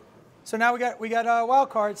 Yeah. So now we got wild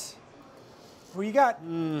cards. Who you got?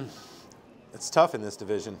 It's tough in this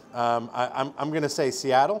division. I'm going to say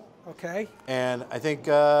Seattle. Okay. And I think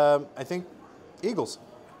Eagles.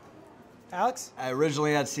 Alex? I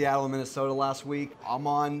originally had Seattle and Minnesota last week. I'm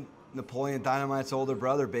on Napoleon Dynamite's older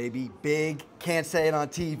brother, baby. Big, can't say it on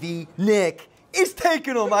TV. Nick is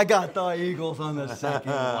taking them. I got the Eagles on the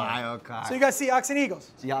second wild card. So you got Seahawks and Eagles?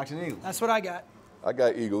 Seahawks and Eagles. That's what I got. I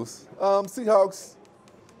got Eagles. Seahawks.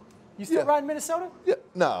 You still riding Minnesota? Yeah.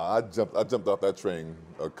 Nah, I jumped off that train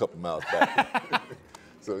a couple miles back.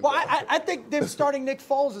 Well, I think them starting Nick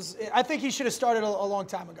Foles I think he should have started a long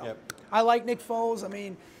time ago. Yep. I like Nick Foles. I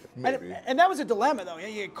mean, maybe. And that was a dilemma though.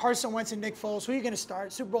 You had Carson Wentz and Nick Foles. Who are you going to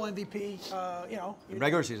start? Super Bowl MVP.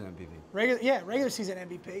 Regular season MVP. Regular season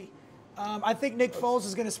MVP. I think Nick Foles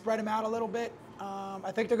is going to spread him out a little bit.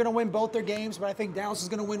 I think they're going to win both their games, but I think Dallas is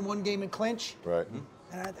going to win one game and clinch. Right.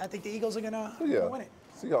 And I think the Eagles are going to win it.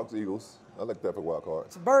 Seahawks, Eagles. I like that for wild card.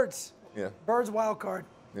 It's Birds. Yeah. Birds wild card.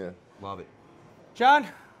 Yeah. Love it. John?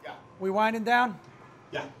 Yeah. We winding down?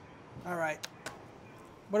 Yeah. All right.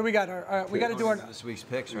 What do we got? We got to do our this week's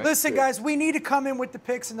picks, right? Listen, guys, we need to come in with the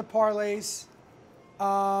picks and the parlays.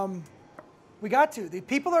 We got to. The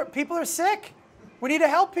people are sick. We need to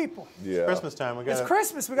help people. Yeah. It's Christmas time. It's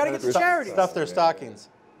Christmas. We got to get to charity. Stuff their stockings.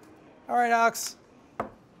 All right, Alex.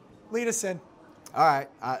 Lead us in. All right.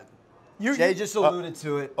 Jay just alluded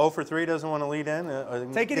to it. 0 for 3 doesn't want to lead in.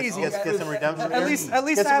 Take it easy. Get some redemption. At least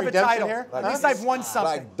I have a title. At least I've won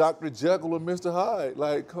something. Like Dr. Jekyll and Mr. Hyde.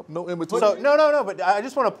 Like, no in between. So, no, but I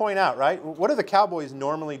just want to point out, right? What do the Cowboys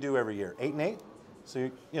normally do every year? 8-8?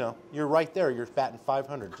 So, you're right there. You're batting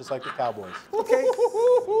 500, just like the Cowboys. Okay.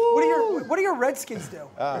 What do your Redskins do?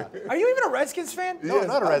 Are you even a Redskins fan? No, I'm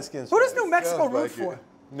not a Redskins Who fan. does New Mexico Sounds root like for? it.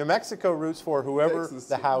 New Mexico roots for whoever Texas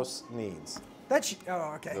the team. house needs. That's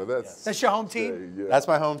okay. No, that's your home team. yeah. That's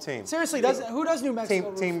my home team. Seriously, who does New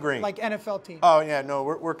Mexico? root Team for? Green. Like NFL team. Oh yeah, no,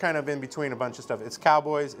 we're kind of in between a bunch of stuff. It's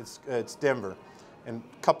Cowboys, it's Denver, and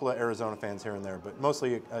a couple of Arizona fans here and there, but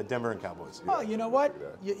mostly Denver and Cowboys. Well, you know what?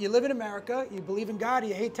 You live in America. You believe in God.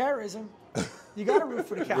 You hate terrorism. You got to root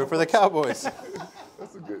for the Cowboys. Root for the Cowboys.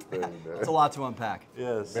 That's a good thing, man. It's a lot to unpack.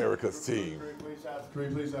 Yes. America's team. Can we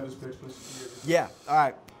please have his picks, please? Yeah, all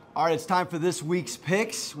right. All right, it's time for this week's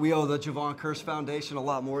picks. We owe the Jevon Kearse Foundation a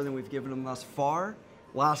lot more than we've given them thus far.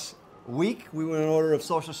 Last week, we went in order of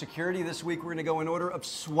Social Security. This week, we're going to go in order of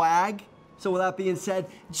swag. So with that being said,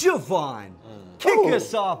 Jevon, kick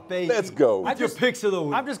us off, baby. Let's go. With your picks of the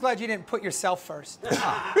week. I'm just glad you didn't put yourself first.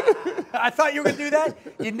 I thought you were going to do that.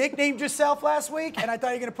 You nicknamed yourself last week, and I thought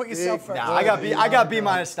you were going to put yourself first. Nah, I got B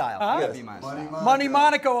minus style. I got B minus style. Money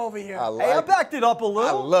Monaco over here. Hey, I backed it up a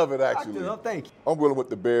little. I love it, Backed actually. it up, thank you. I'm going with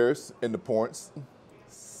the Bears and the points.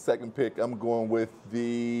 Second pick, I'm going with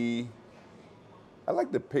I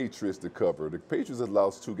like the Patriots to cover. The Patriots have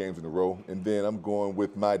lost 2 games in a row, and then I'm going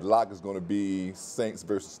with my lock is going to be Saints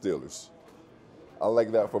versus Steelers. I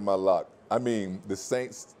like that for my lock. I mean, the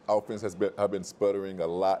Saints offense have been sputtering a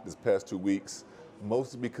lot this past 2 weeks,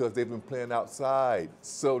 mostly because they've been playing outside.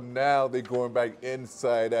 So now they're going back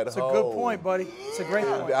inside at home. It's a good point, buddy. It's a great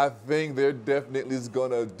point. I think they're definitely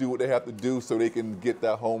going to do what they have to do so they can get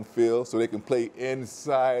that home field, so they can play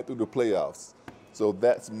inside through the playoffs. So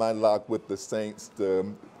that's my lock with the Saints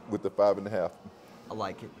with the 5.5. I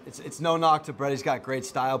like it. It's no knock to Brett. He's got great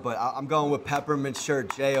style, but I'm going with peppermint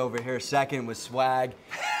shirt. Jay over here second with swag.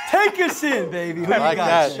 Take us in, baby. Who I you like got?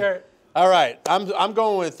 that. Shirt. All right, I'm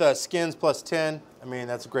going with Skins plus 10. I mean,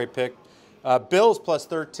 that's a great pick. Bills plus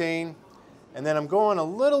 13. And then I'm going a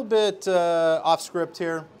little bit off script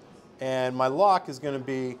here. And my lock is going to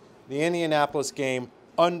be the Indianapolis game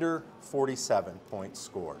under 47 points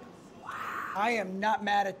scored. I am not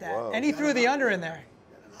mad at that. Wow. And he threw the under in there.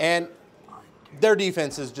 And their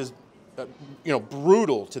defense is just,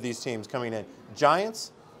 brutal to these teams coming in.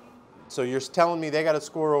 Giants, so you're telling me they got to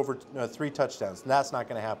score over 3 touchdowns. That's not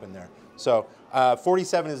going to happen there. So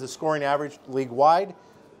 47 is the scoring average league-wide.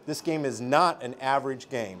 This game is not an average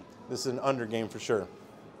game. This is an under game for sure.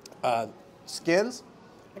 Skins,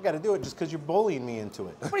 I got to do it just because you're bullying me into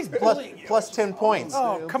it. Nobody's bullying you. Plus 10 points.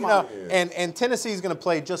 Oh, come on. And Tennessee's going to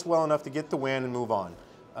play just well enough to get the win and move on.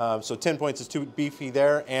 So 10 points is too beefy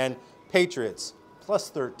there. And Patriots, plus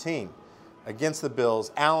 13 against the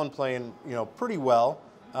Bills. Allen playing, pretty well.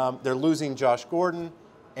 They're losing Josh Gordon,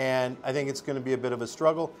 and I think it's going to be a bit of a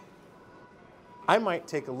struggle. I might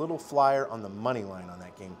take a little flyer on the money line on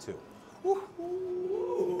that game, too.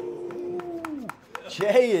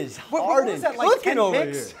 Jay is hard and that, like cooking 10 over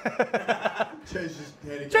picks?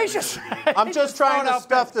 here. Jay's just I'm just trying to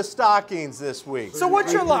stuff the stockings this week. So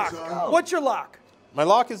what's your lock? What's your lock? My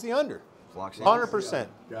lock is the under. 100%.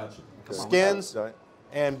 Gotcha. Skins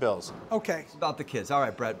and Bills. Okay. It's about the kids. All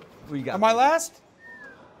right, Brett. Who you got? Am I last?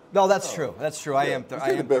 No, that's true. That's true. I am take the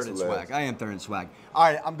third best in for swag. last. I am third in swag. All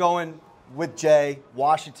right, I'm going with Jay.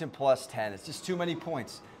 Washington plus 10. It's just too many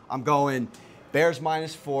points. I'm going Bears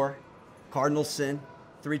minus 4. Cardinals sin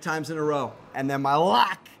 3 times in a row. And then my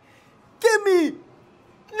lock. Give me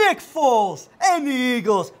Nick Foles and the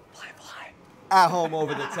Eagles. Fly at home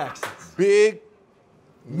over the Texans. Big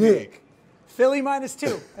Nick. Philly minus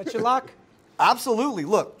 2. That's your lock? Absolutely.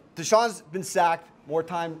 Look, Deshaun's been sacked more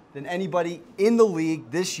time than anybody in the league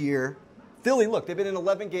this year. Philly, look, they've been in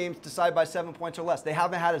 11 games decided by 7 points or less. They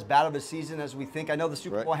haven't had as bad of a season as we think. I know the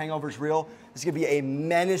Super Bowl hangover is real. This is going to be a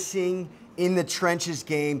menacing, in-the-trenches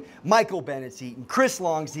game. Michael Bennett's eating. Chris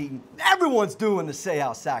Long's eating. Everyone's doing the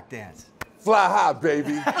say-out sack dance. Fly high,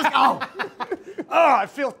 baby. Let's go. Oh, I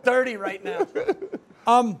feel 30 right now.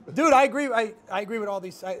 Dude, I agree. I agree with all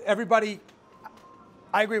these. I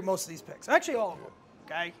agree with most of these picks. Actually, all of them.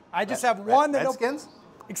 Okay. I just have one that Redskins?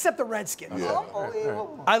 except the Redskins. Yeah.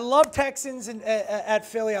 I love Texans at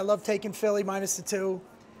Philly. I love taking Philly minus the 2.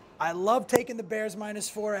 I love taking the Bears minus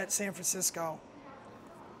 4 at San Francisco.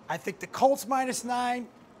 I think the Colts minus 9.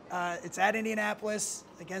 It's at Indianapolis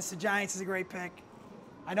against the Giants is a great pick.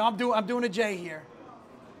 I know I'm doing a J here,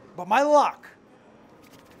 but my luck.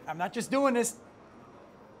 I'm not just doing this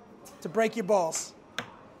to break your balls.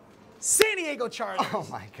 San Diego Chargers. Oh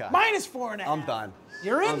my God. Minus 4.5. I'm done.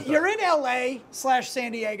 You're in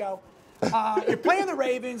LA/San Diego. You're playing the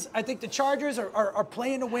Ravens. I think the Chargers are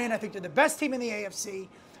playing to win. I think they're the best team in the AFC.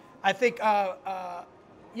 I think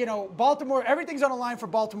Baltimore. Everything's on the line for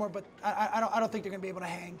Baltimore, but I don't think they're going to be able to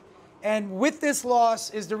hang. And with this loss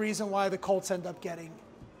is the reason why the Colts end up getting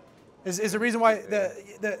is the reason why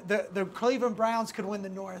the Cleveland Browns could win the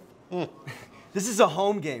North. This is a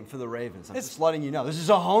home game for the Ravens. I'm just letting you know. This is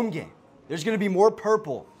a home game. There's going to be more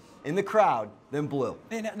purple in the crowd than blue.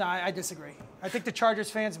 No, I disagree. I think the Chargers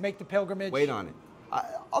fans make the pilgrimage. Wait on it.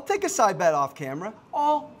 I'll take a side bet off camera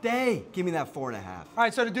all day. Give me that 4.5. All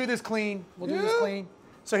right, so to do this clean, we'll do this clean.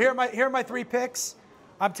 So here are my 3 picks.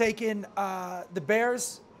 I'm taking the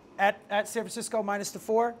Bears at San Francisco minus the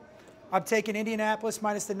 4. I'm taking Indianapolis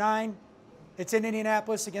minus the 9. It's in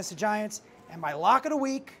Indianapolis against the Giants. And my lock of the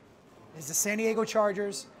week is the San Diego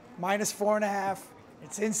Chargers minus 4.5.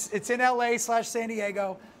 It's in LA/San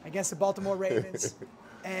Diego against the Baltimore Ravens.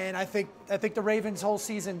 And I think the Ravens' whole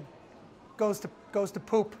season goes to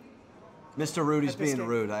poop. Mr. Rudy's being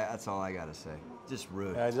rude. That's all I gotta say. Just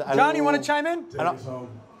rude. John, you want to chime in? I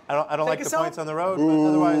don't like the points on the road, but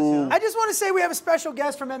otherwise, I just want to say we have a special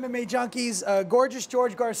guest from MMA Junkies, gorgeous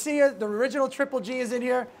George Garcia. The original Triple G is in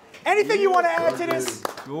here. Anything you want to add to this?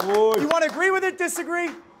 George. You want to agree with it, disagree?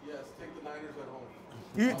 Yes, take the Niners at home.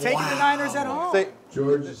 You taking the Niners at home?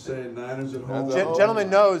 George is saying Niners at home. Gentleman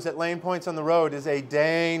knows that laying points on the road is a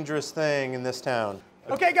dangerous thing in this town.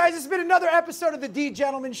 Okay, guys, it's been another episode of the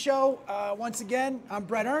DeGentlemen Show. Once again, I'm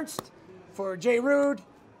Bret Ernst for Jay Rood,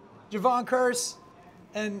 Jevon Kearse,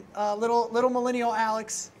 and little millennial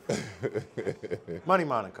Alex. Money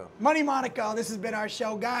Monaco. Money Monaco. This has been our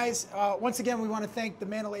show, guys. Once again, we want to thank the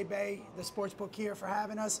Mandalay Bay, the Sportsbook here for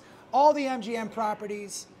having us, all the MGM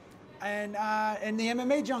properties, and the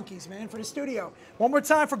MMA Junkies, man, for the studio. One more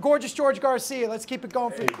time for gorgeous George Garcia. Let's keep it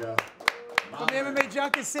going for you. From the MMA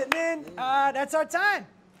Junkies sitting in, that's our time.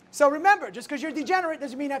 So remember, just because you're degenerate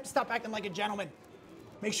doesn't mean you have to stop acting like a gentleman.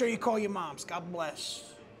 Make sure you call your moms. God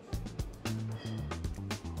bless.